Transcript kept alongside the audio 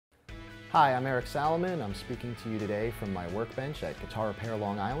Hi, I'm Erik Salomon. I'm speaking to you today from my workbench at Guitar Repair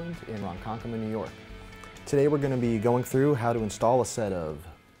Long Island in Ronkonkoma, New York. Today we're going to be going through how to install a set of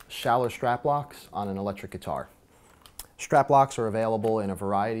Schaller strap locks on an electric guitar. Strap locks are available in a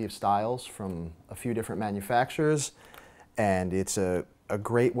variety of styles from a few different manufacturers, and it's a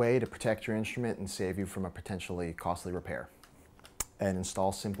great way to protect your instrument and save you from a potentially costly repair. And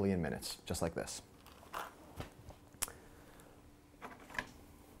install simply in minutes, just like this.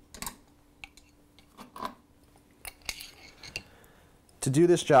 To do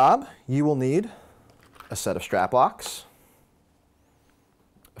this job, you will need a set of strap locks,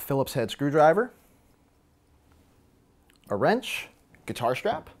 a Phillips head screwdriver, a wrench, guitar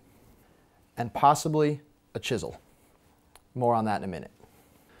strap, and possibly a chisel. More on that in a minute.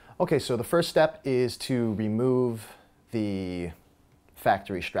 Okay, so the first step is to remove the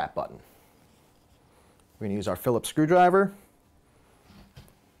factory strap button. We're going to use our Phillips screwdriver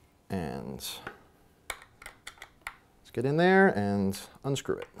and get in there and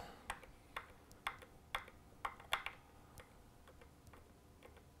unscrew it.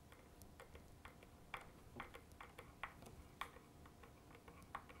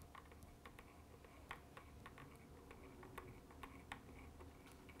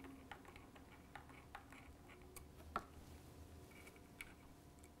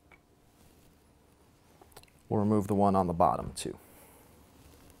 We'll remove the one on the bottom too.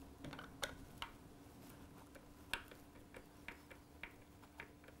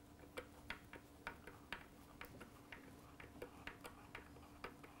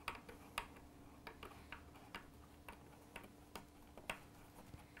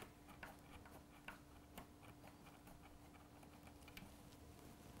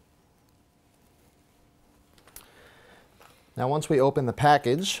 Now once we open the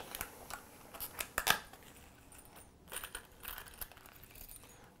package,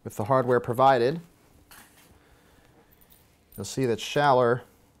 with the hardware provided, you'll see that Schaller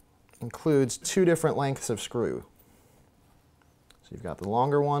includes two different lengths of screw. So you've got the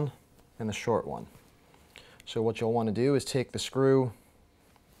longer one and the short one. So what you'll want to do is take the screw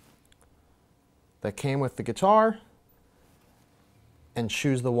that came with the guitar and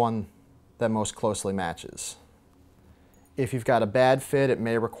choose the one that most closely matches. If you've got a bad fit, it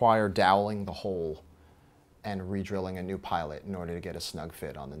may require doweling the hole and re-drilling a new pilot in order to get a snug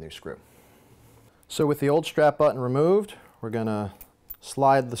fit on the new screw. So with the old strap button removed, we're going to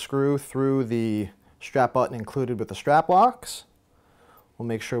slide the screw through the strap button included with the strap locks. We'll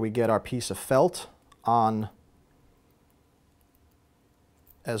make sure we get our piece of felt on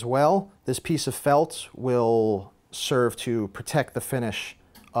as well. This piece of felt will serve to protect the finish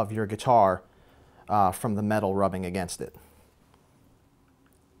of your guitar from the metal rubbing against it.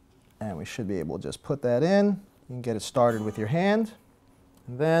 And we should be able to just put that in. You can get it started with your hand,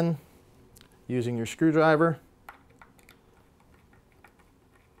 and then using your screwdriver,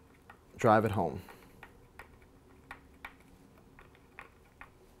 drive it home.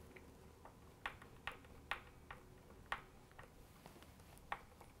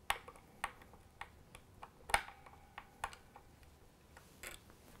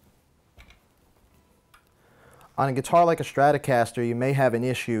 On a guitar like a Stratocaster, you may have an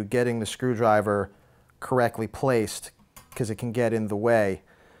issue getting the screwdriver correctly placed because it can get in the way.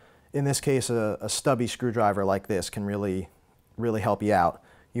 In this case, a stubby screwdriver like this can really help you out.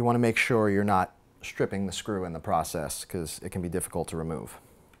 You want to make sure you're not stripping the screw in the process because it can be difficult to remove.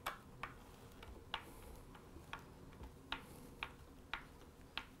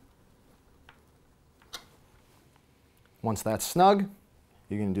 Once that's snug,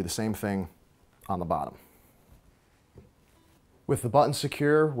 you're going to do the same thing on the bottom. With the button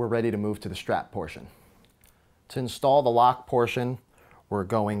secure, we're ready to move to the strap portion. To install the lock portion, we're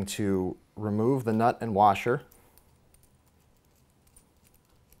going to remove the nut and washer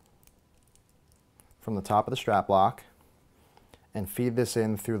from the top of the strap lock and feed this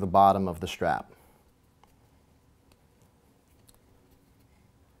in through the bottom of the strap.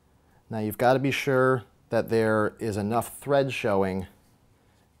 Now you've got to be sure that there is enough thread showing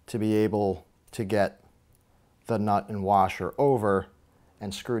to be able to get the nut and washer over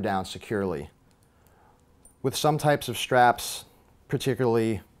and screw down securely. With some types of straps,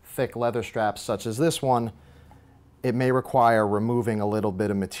 particularly thick leather straps such as this one, it may require removing a little bit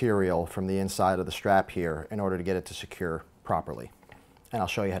of material from the inside of the strap here in order to get it to secure properly. And I'll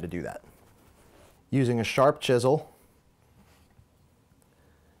show you how to do that. Using a sharp chisel,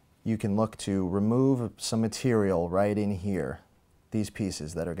 you can look to remove some material right in here, these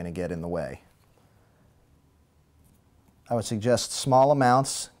pieces that are going to get in the way. I would suggest small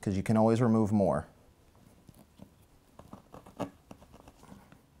amounts because you can always remove more.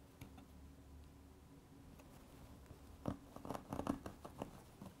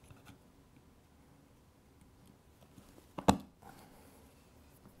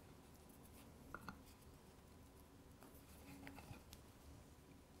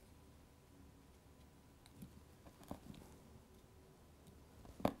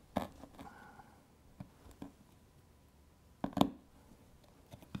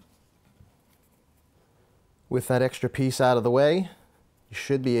 With that extra piece out of the way, you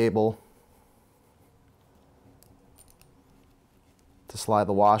should be able to slide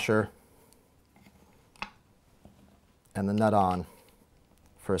the washer and the nut on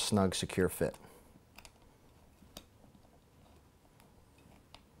for a snug, secure fit.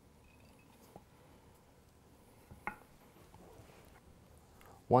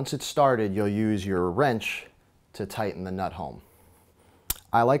 Once it's started, you'll use your wrench to tighten the nut home.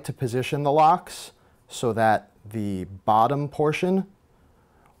 I like to position the locks so that the bottom portion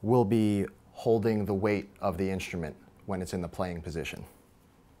will be holding the weight of the instrument when it's in the playing position.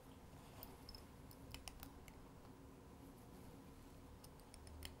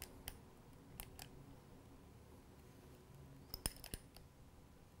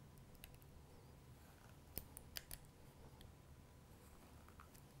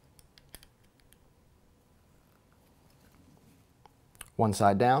 One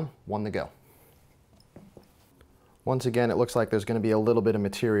side down, one to go. Once again, it looks like there's going to be a little bit of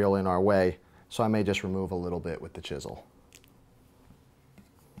material in our way, so I may just remove a little bit with the chisel.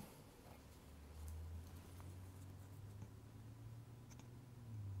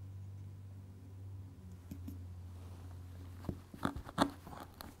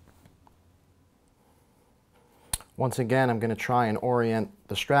 Once again, I'm going to try and orient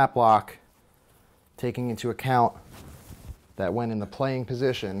the strap lock, taking into account that when in the playing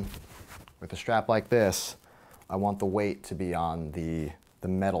position with a strap like this, I want the weight to be on the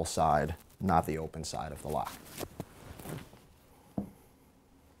metal side, not the open side of the lock.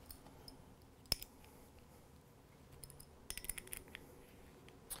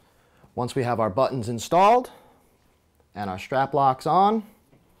 Once we have our buttons installed and our strap locks on,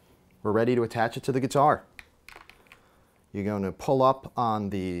 we're ready to attach it to the guitar. You're going to pull up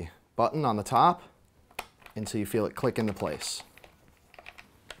on the button on the top until you feel it click into place.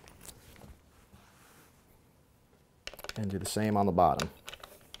 And do the same on the bottom.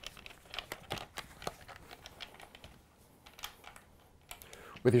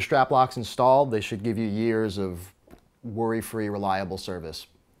 With your strap locks installed, they should give you years of worry-free, reliable service.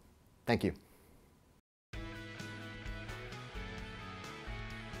 Thank you.